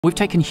We've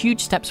taken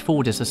huge steps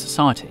forward as a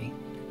society,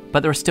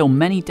 but there are still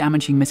many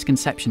damaging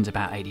misconceptions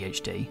about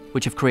ADHD,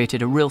 which have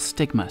created a real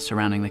stigma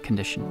surrounding the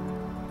condition.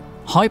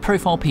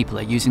 High-profile people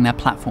are using their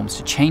platforms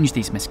to change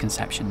these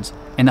misconceptions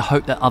in the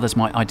hope that others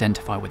might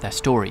identify with their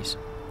stories.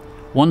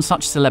 One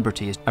such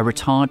celebrity is a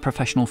retired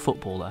professional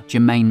footballer,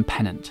 Jermaine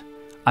Pennant.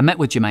 I met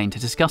with Jermaine to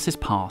discuss his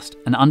past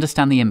and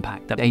understand the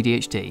impact that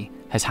ADHD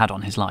has had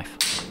on his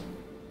life.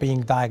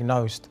 Being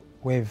diagnosed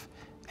with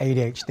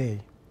ADHD,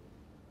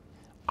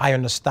 I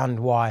understand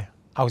why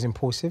I was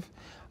impulsive.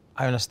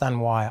 I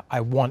understand why I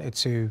wanted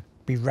to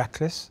be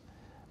reckless.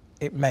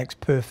 It makes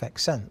perfect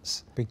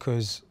sense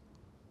because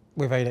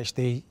with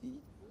ADHD,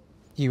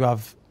 you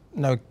have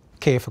no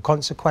care for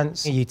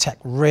consequence. You take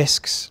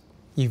risks.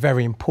 You're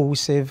very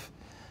impulsive.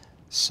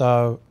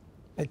 So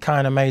it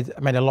kind of made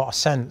a lot of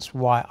sense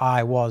why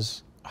I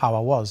was how I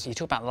was. You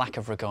talk about lack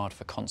of regard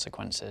for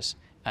consequences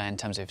in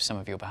terms of some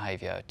of your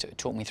behaviour.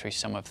 Talk me through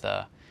some of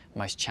the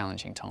most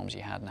challenging times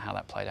you had and how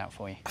that played out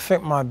for you. I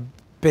think my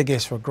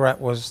biggest regret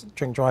was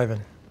drink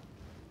driving.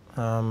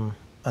 And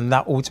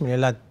that ultimately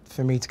led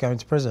for me to go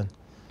into prison.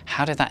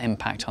 How did that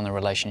impact on the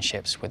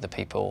relationships with the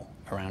people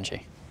around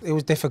you? It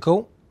was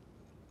difficult,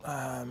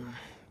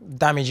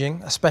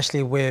 damaging,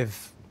 especially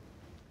with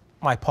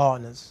my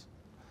partners.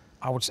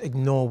 I would just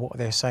ignore what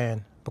they're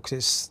saying because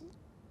it's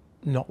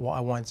not what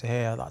I wanted to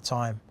hear at that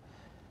time.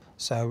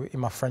 So in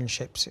my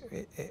friendships,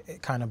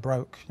 it kind of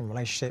broke. In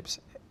relationships,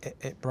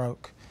 it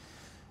broke.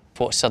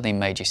 What suddenly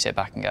made you sit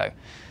back and go,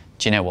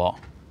 do you know what?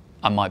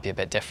 I might be a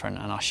bit different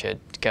and I should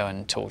go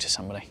and talk to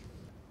somebody?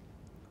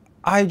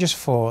 I just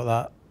thought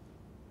that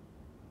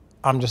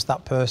I'm just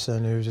that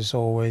person who's just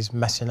always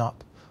messing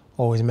up,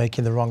 always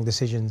making the wrong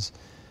decisions.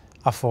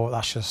 I thought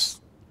that's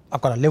just,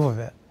 I've got to live with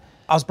it.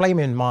 I was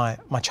blaming my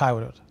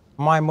childhood.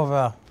 My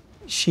mother,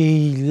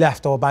 she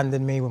left or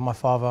abandoned me with my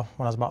father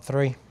when I was about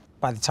 3.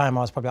 By the time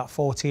I was probably about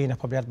 14, I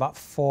probably had about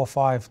 4 or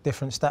 5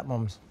 different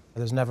stepmoms.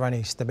 There's never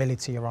any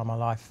stability around my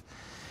life,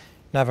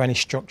 never any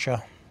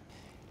structure.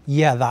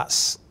 Yeah,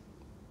 that's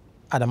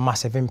had a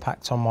massive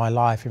impact on my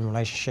life in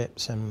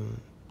relationships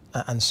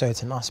and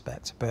certain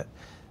aspects, but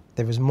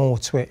there was more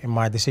to it in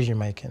my decision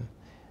making.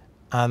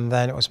 And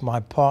then it was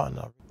my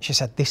partner. She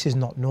said, this is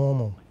not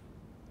normal.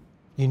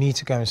 You need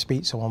to go and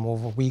speak to someone, or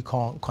we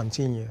can't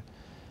continue.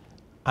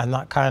 And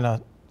that kind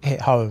of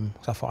hit home,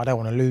 because I thought, I don't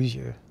want to lose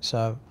you.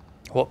 So,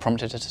 what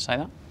prompted her to say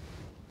that?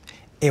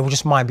 It was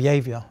just my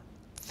behaviour.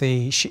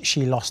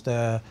 She lost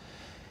her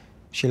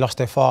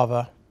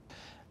father,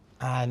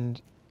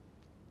 and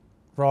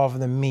rather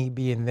than me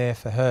being there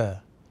for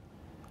her,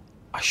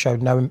 I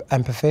showed no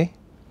empathy.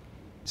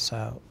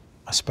 So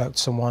I spoke to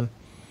someone,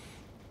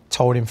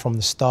 told him from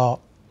the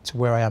start to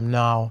where I am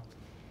now,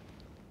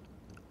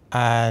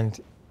 and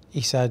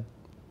he said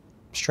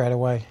straight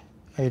away,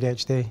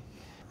 ADHD.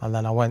 And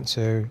then I went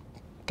to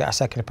get a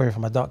second opinion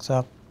from my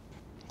doctor,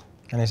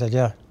 and he said,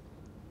 yeah,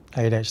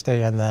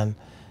 ADHD. And then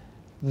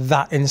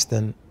that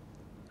instant,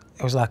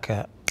 it was like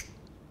it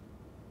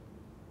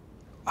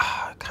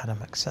kind of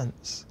makes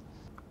sense.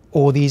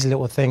 All these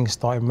little things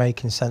started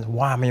making sense.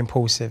 Why am I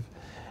impulsive?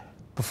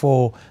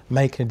 Before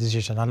making a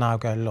decision, I now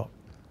go, look,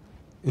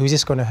 who's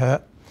this going to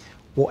hurt?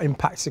 What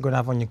impact is it going to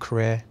have on your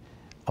career?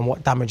 And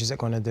what damage is it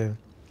going to do?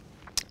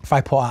 If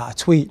I put out a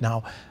tweet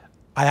now,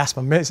 I ask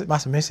my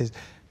missus,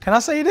 can I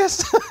say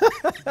this?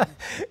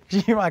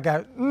 She might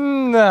go,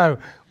 no.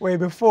 Way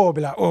before,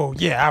 be like, oh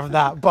yeah, have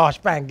that, bosh,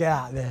 bang, get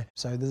out there.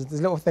 So there's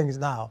little things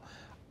now.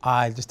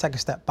 I just take a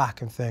step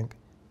back and think,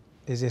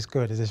 is this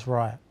good? Is this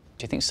right?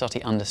 Do you think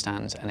society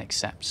understands and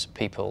accepts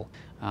people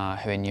who are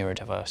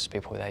neurodiverse,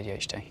 people with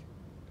ADHD?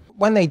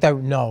 When they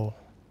don't know,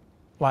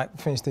 like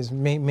for instance,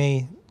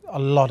 me, a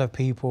lot of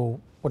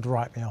people would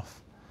write me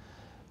off.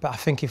 But I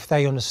think if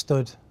they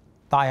understood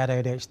that I had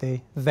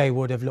ADHD, they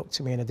would have looked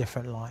at me in a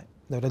different light.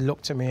 They would have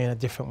looked at me in a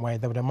different way.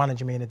 They would have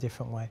managed me in a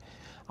different way.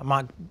 I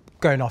might be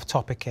going off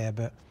topic here,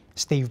 but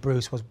Steve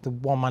Bruce was the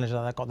one manager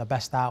that got the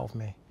best out of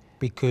me,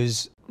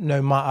 because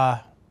no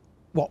matter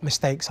what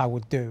mistakes I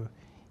would do,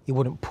 he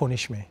wouldn't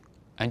punish me.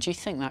 And do you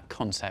think that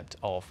concept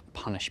of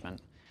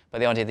punishment, but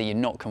the idea that you're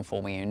not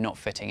conforming, you're not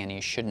fitting and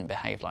you shouldn't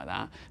behave like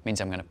that,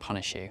 means I'm going to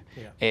punish you,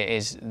 it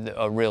is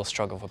a real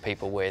struggle for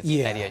people with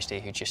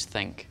ADHD who just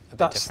think a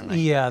bit differently?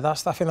 Yeah, I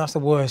think that's the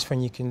worst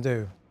thing you can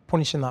do.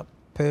 Punishing that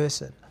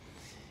person,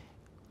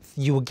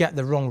 you will get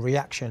the wrong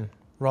reaction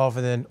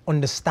rather than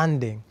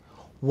understanding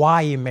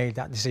why you made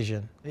that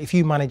decision. If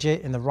you manage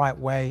it in the right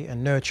way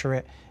and nurture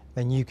it,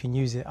 then you can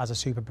use it as a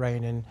super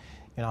brain and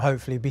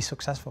hopefully be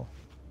successful.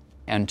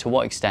 And to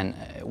what extent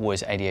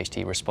was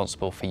ADHD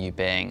responsible for you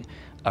being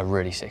a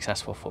really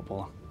successful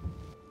footballer?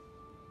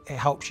 It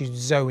helps you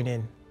zone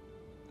in,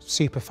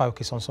 super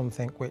focus on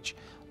something, which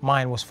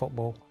mine was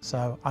football.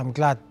 So I'm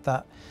glad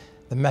that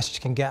the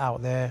message can get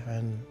out there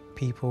and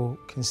people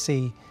can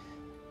see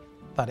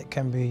that it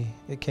can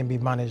be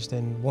managed,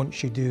 and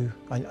once you do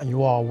and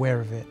you are aware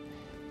of it,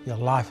 your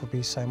life will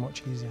be so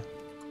much easier.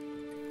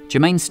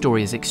 Jermaine's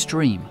story is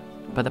extreme,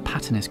 but the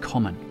pattern is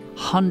common.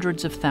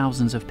 Hundreds of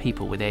thousands of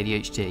people with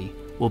ADHD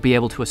will be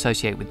able to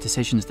associate with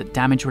decisions that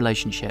damage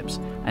relationships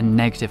and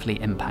negatively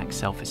impact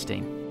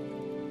self-esteem.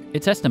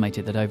 It's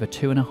estimated that over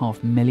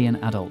 2.5 million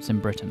adults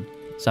in Britain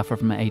suffer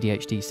from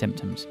ADHD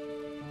symptoms,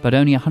 but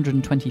only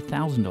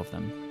 120,000 of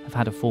them have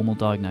had a formal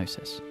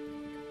diagnosis.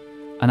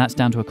 And that's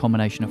down to a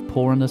combination of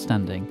poor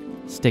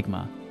understanding,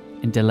 stigma,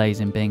 and delays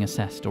in being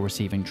assessed or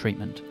receiving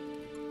treatment.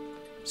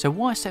 So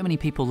why are so many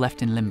people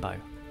left in limbo,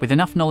 with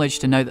enough knowledge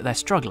to know that they're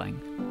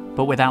struggling,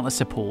 but without the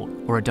support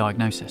or a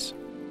diagnosis?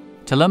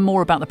 To learn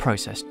more about the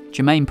process,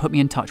 Jermaine put me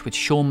in touch with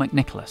Sean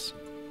McNicholas,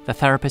 the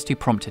therapist who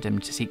prompted him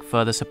to seek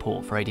further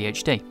support for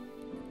ADHD.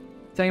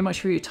 Thank you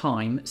much for your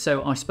time.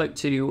 So I spoke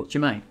to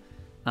Jermaine.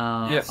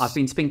 Yes. I've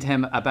been speaking to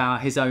him about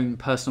his own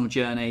personal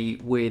journey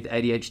with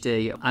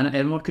ADHD,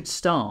 and I could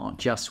start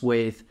just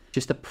with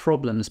the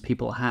problems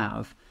people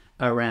have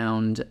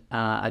around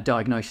a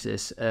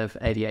diagnosis of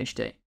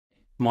ADHD.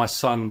 My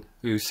son,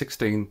 who's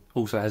 16,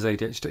 also has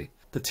ADHD.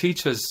 The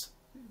teachers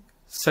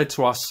said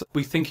to us,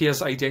 we think he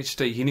has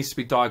ADHD, he needs to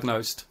be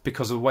diagnosed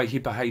because of the way he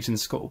behaves in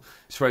school.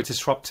 It's very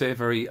disruptive,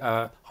 very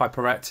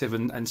hyperactive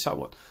and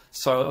so on.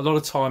 So a lot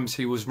of times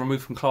he was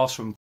removed from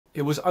classroom.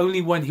 It was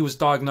only when he was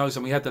diagnosed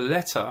and we had the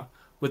letter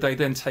would they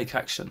then take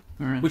action,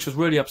 which was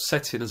really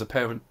upsetting as a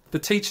parent. The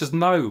teachers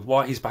know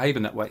why he's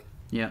behaving that way.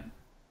 Yeah.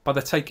 But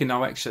they're taking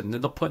no action. They're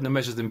not putting the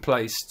measures in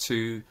place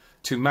to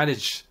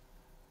manage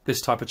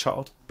this type of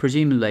child.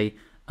 Presumably,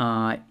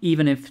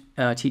 even if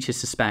teachers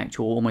suspect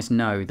or almost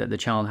know that the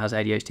child has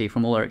ADHD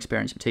from all their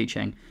experience of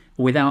teaching,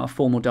 without a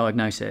formal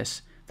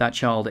diagnosis, that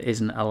child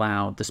isn't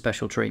allowed the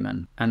special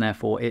treatment, and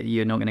therefore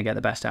you're not going to get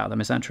the best out of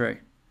them. Is that true?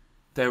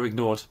 They're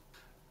ignored.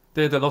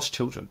 They're the lost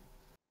children.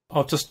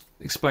 I'll just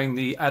explain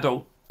the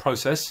adult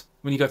process.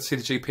 When you go to see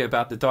the GP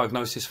about the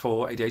diagnosis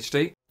for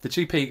ADHD, the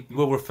GP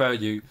will refer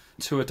you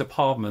to a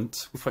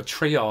department for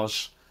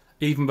triage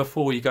even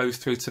before you go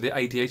through to the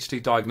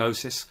ADHD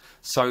diagnosis.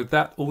 So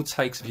that all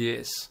takes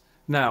years.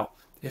 Now,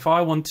 if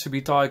I want to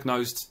be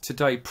diagnosed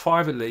today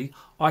privately,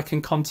 I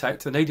can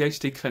contact an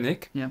ADHD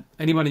clinic,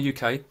 anyone in the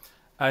UK,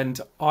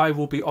 and I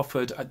will be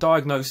offered a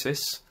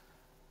diagnosis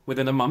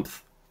within a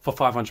month for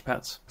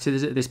 £500. So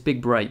there's this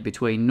big break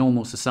between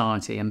normal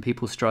society and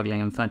people struggling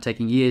and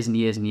taking years and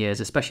years and years,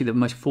 especially the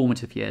most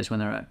formative years when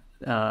they're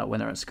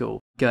at school,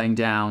 going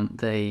down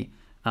the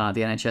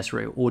NHS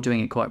route or doing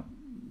it quite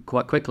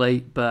quickly,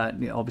 but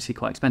obviously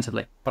quite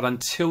expensively. But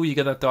until you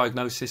get that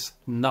diagnosis,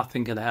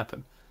 nothing can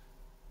happen.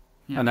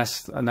 Yeah. And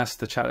that's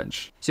the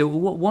challenge. So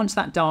once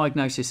that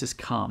diagnosis has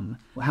come,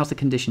 how's the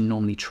condition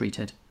normally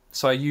treated?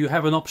 So you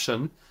have an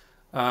option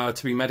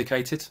to be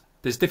medicated.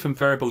 There's different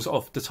variables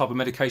of the type of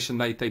medication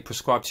they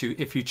prescribe to you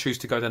if you choose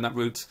to go down that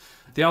route.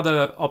 The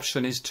other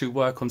option is to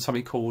work on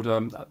something called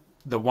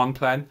the One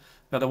Plan.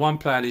 Now, the One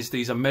Plan is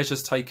these are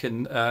measures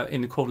taken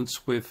in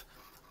accordance with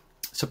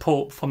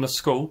support from the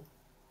school.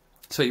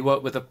 So you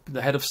work with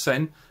the head of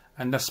SEN,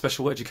 and that's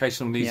Special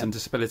Educational Needs and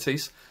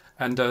Disabilities.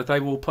 And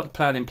they will put a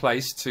plan in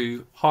place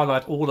to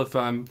highlight all of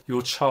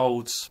your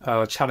child's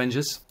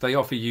challenges. They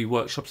offer you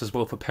workshops as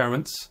well for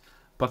parents,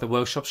 but the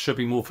workshops should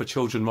be more for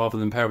children rather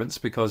than parents,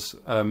 because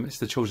it's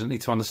the children that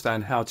need to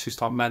understand how to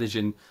start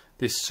managing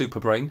this super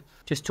brain.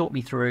 Just talk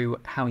me through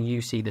how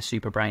you see the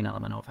super brain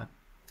element of it.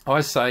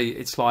 I say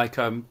it's like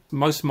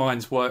most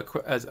minds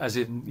work as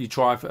in you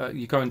drive,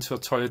 you go into a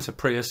Toyota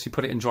Prius, you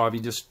put it in drive,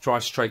 you just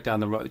drive straight down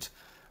the road.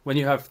 When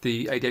you have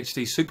the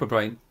ADHD super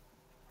brain,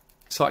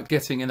 it's like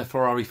getting in a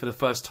Ferrari for the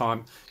first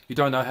time. You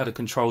don't know how the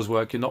controls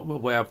work. You're not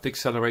aware of the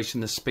acceleration,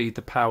 the speed,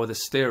 the power, the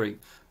steering.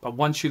 But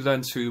once you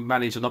learn to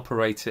manage and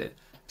operate it,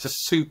 it's a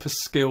super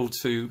skill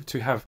to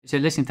have. So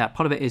listening to that,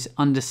 part of it is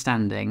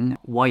understanding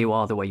why you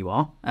are the way you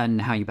are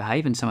and how you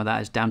behave. And some of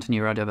that is down to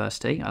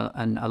neurodiversity,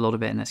 and a lot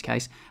of it in this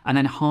case. And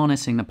then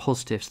harnessing the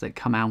positives that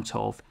come out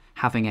of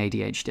having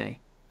ADHD.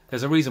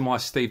 There's a reason why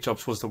Steve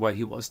Jobs was the way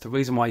he was. The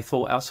reason why he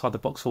thought outside the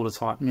box all the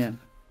time. Yeah.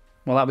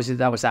 Well, that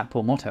was that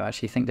Paul motto,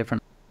 actually, think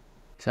different.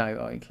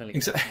 So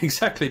clearly.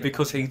 Exactly,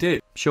 because he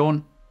did.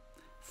 Sean,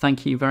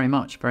 thank you very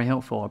much. Very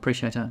helpful. I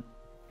appreciate it.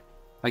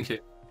 Thank you.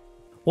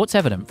 What's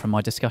evident from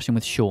my discussion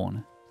with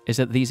Sean is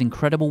that these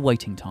incredible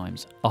waiting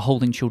times are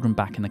holding children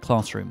back in the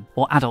classroom,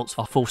 while adults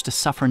are forced to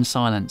suffer in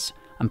silence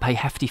and pay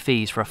hefty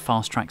fees for a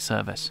fast-track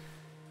service.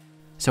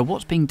 So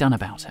what's being done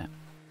about it?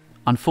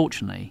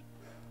 Unfortunately,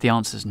 the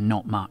answer's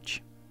not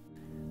much.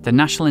 The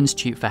National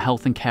Institute for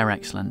Health and Care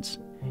Excellence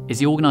is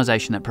the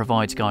organisation that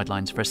provides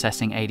guidelines for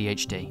assessing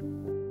ADHD.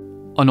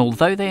 And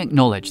although they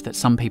acknowledge that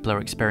some people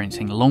are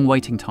experiencing long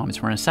waiting times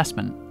for an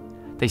assessment,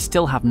 they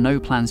still have no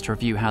plans to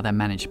review how they're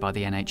managed by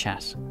the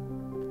NHS.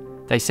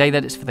 They say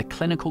that it's for the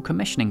clinical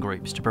commissioning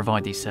groups to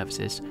provide these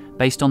services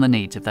based on the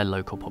needs of their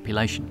local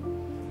population.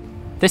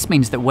 This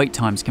means that wait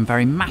times can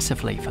vary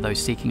massively for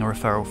those seeking a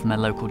referral from their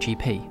local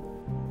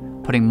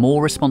GP, putting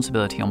more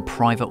responsibility on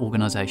private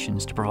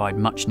organisations to provide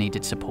much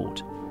needed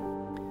support.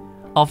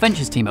 Our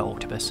ventures team at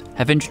Octopus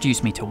have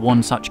introduced me to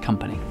one such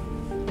company,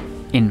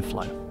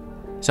 Inflow.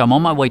 So I'm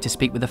on my way to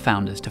speak with the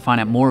founders to find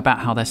out more about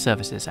how their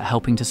services are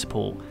helping to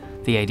support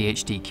the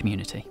ADHD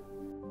community.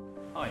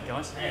 Hi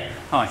guys. Hey.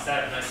 Hi.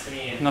 Seb, nice to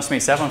meet you. Nice to meet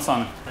you, Seb. I'm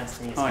Simon. Nice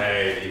to meet you. Hi.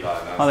 Hey, Levi.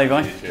 Nice Hi,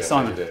 Levi. to meet you.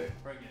 Simon. How you doing?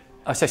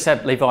 So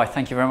Seb, Levi,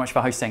 thank you very much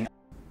for hosting.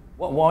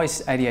 Why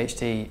is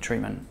ADHD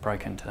treatment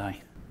broken today?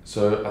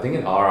 So I think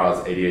in our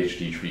eyes,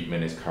 ADHD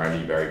treatment is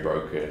currently very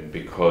broken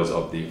because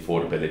of the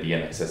affordability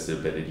and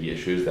accessibility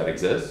issues that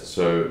exist.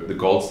 So the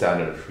gold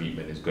standard of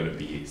treatment is going to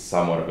be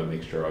somewhat of a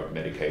mixture of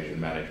medication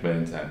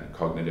management and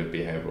cognitive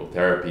behavioral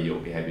therapy or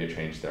behavior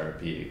change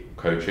therapy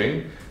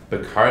coaching.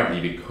 But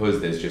currently,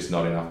 because there's just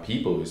not enough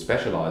people who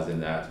specialize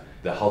in that,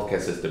 the healthcare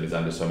system is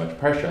under so much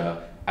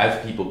pressure.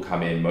 As people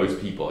come in,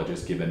 most people are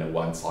just given a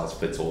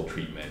one-size-fits-all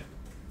treatment.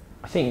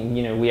 I think,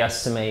 we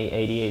estimate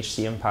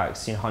ADHD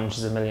impacts,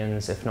 hundreds of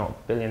millions, if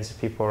not billions of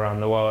people around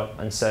the world.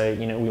 And so,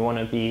 we want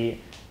to be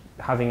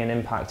having an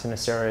impact and a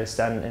serious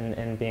dent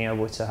in being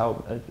able to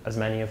help as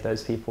many of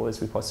those people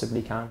as we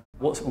possibly can.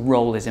 What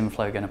role is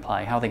Inflow going to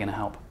play? How are they going to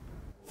help?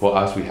 For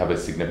us, we have a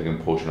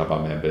significant portion of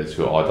our members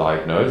who are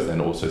diagnosed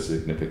and also a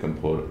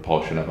significant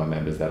portion of our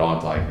members that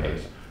aren't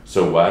diagnosed.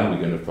 So one,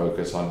 we're going to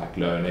focus on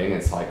learning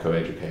and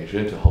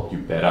psychoeducation to help you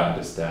better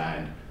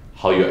understand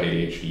how your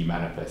ADHD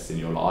manifests in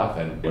your life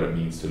and what it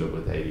means to live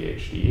with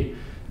ADHD.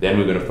 Then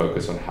we're going to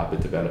focus on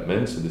habit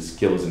development, so the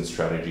skills and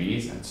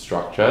strategies and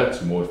structure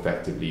to more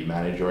effectively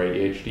manage your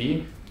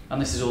ADHD.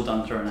 And this is all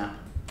done through an app?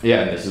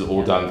 Yeah, and this is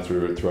all done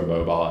through a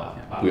mobile app.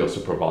 Yeah. We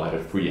also provide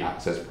a free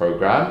access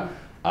program.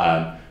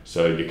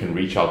 So you can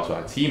reach out to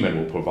our team and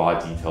we'll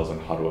provide details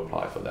on how to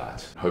apply for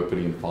that.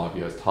 Hopefully in 5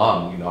 years'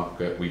 time,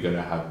 we're going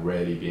to have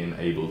really been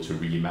able to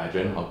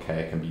reimagine how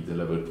care can be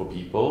delivered for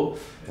people.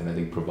 And I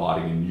think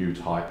providing a new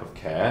type of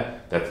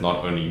care that's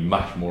not only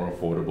much more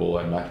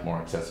affordable and much more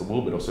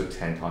accessible, but also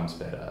 10 times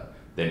better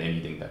than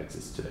anything that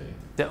exists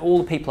today. All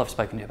the people I've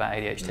spoken to about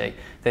ADHD,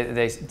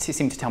 they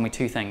seem to tell me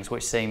two things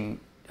which seem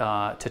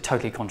to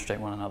totally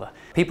contradict one another.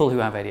 People who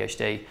have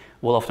ADHD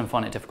will often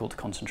find it difficult to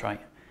concentrate.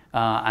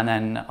 And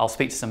then I'll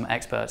speak to some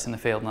experts in the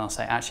field and I'll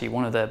say, actually,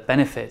 one of the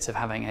benefits of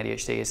having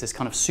ADHD is this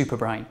kind of super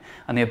brain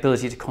and the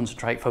ability to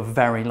concentrate for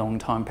very long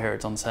time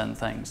periods on certain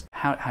things.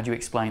 How do you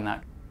explain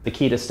that? The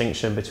key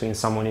distinction between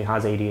someone who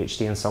has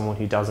ADHD and someone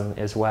who doesn't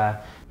is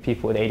where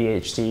people with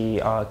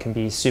ADHD can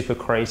be super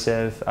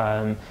creative,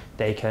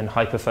 they can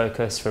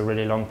hyper-focus for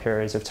really long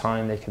periods of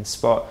time, they can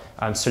spot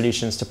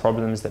solutions to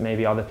problems that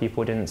maybe other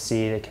people didn't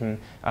see, they can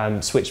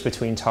switch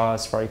between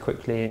tasks very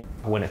quickly.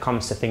 When it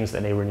comes to things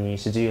that they really need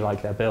to do,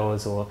 like their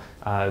bills or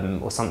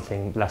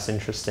something less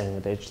interesting,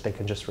 they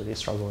can just really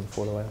struggle and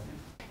fall away.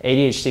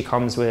 ADHD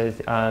comes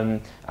with,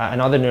 and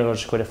other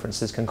neurological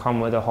differences can come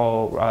with a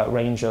whole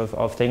range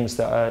of things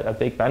that are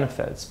big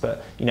benefits.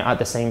 But at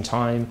the same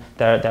time,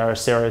 there are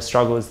serious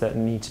struggles that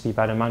need to be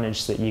better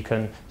managed so that you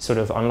can sort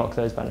of unlock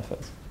those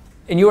benefits.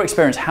 In your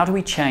experience, how do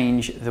we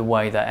change the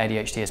way that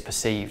ADHD is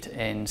perceived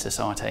in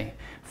society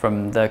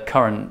from the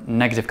current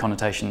negative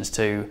connotations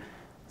to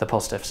the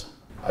positives?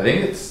 I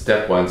think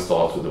step one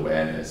starts with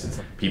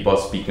awareness. People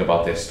are speaking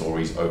about their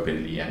stories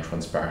openly and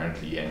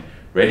transparently and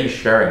really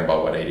sharing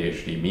about what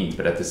ADHD means,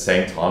 but at the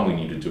same time we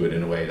need to do it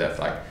in a way that's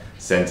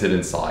centered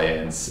in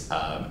science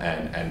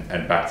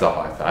and backed up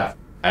by fact.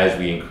 As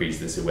we increase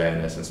this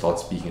awareness and start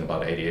speaking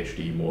about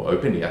ADHD more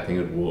openly, I think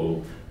it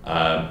will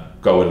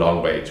go a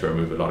long way to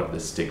remove a lot of the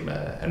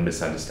stigma and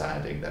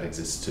misunderstanding that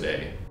exists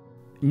today.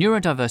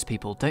 Neurodiverse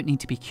people don't need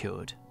to be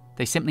cured.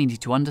 They simply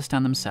need to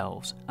understand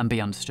themselves and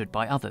be understood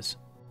by others.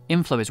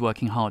 Inflow is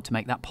working hard to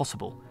make that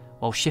possible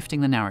while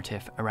shifting the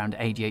narrative around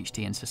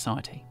ADHD in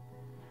society.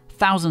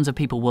 Thousands of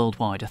people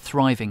worldwide are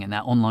thriving in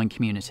their online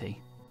community,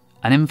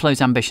 and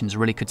Inflow's ambitions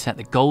really could set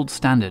the gold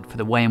standard for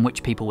the way in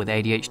which people with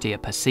ADHD are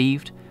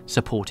perceived,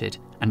 supported,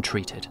 and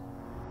treated.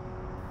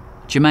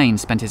 Jermaine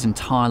spent his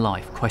entire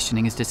life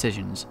questioning his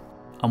decisions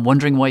and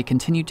wondering why he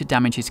continued to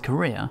damage his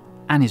career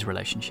and his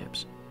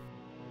relationships.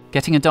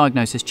 Getting a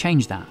diagnosis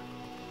changed that,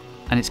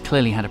 and it's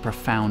clearly had a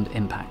profound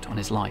impact on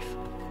his life.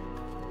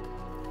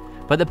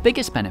 But the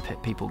biggest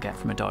benefit people get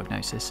from a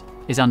diagnosis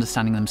is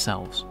understanding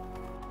themselves.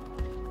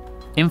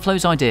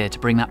 Inflow's idea to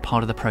bring that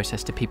part of the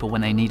process to people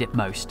when they need it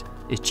most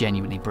is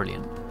genuinely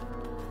brilliant.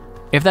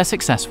 If they're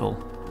successful,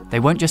 they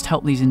won't just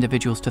help these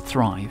individuals to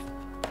thrive,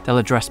 they'll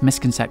address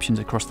misconceptions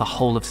across the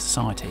whole of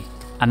society,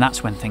 and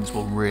that's when things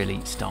will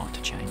really start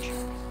to change.